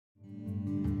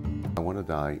I want to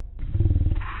die.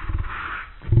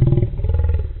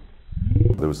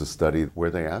 There was a study where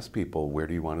they asked people, where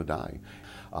do you want to die?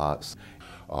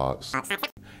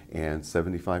 And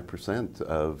 75%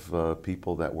 of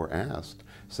people that were asked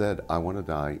said, I want to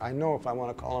die. I know if I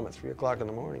want to call them at 3 o'clock in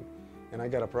the morning and I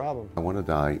got a problem. I want to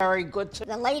die. Very good to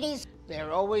the ladies.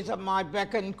 They're always at my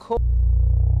beck and call.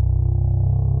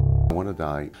 I want to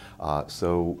die.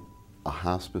 So a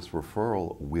hospice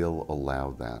referral will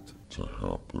allow that to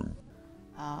happen.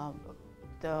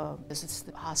 This is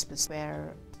the hospice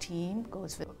where the team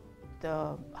goes with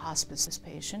the hospice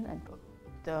patient and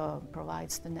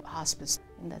provides the hospice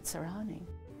in that surrounding.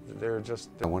 They're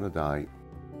just... I want to die.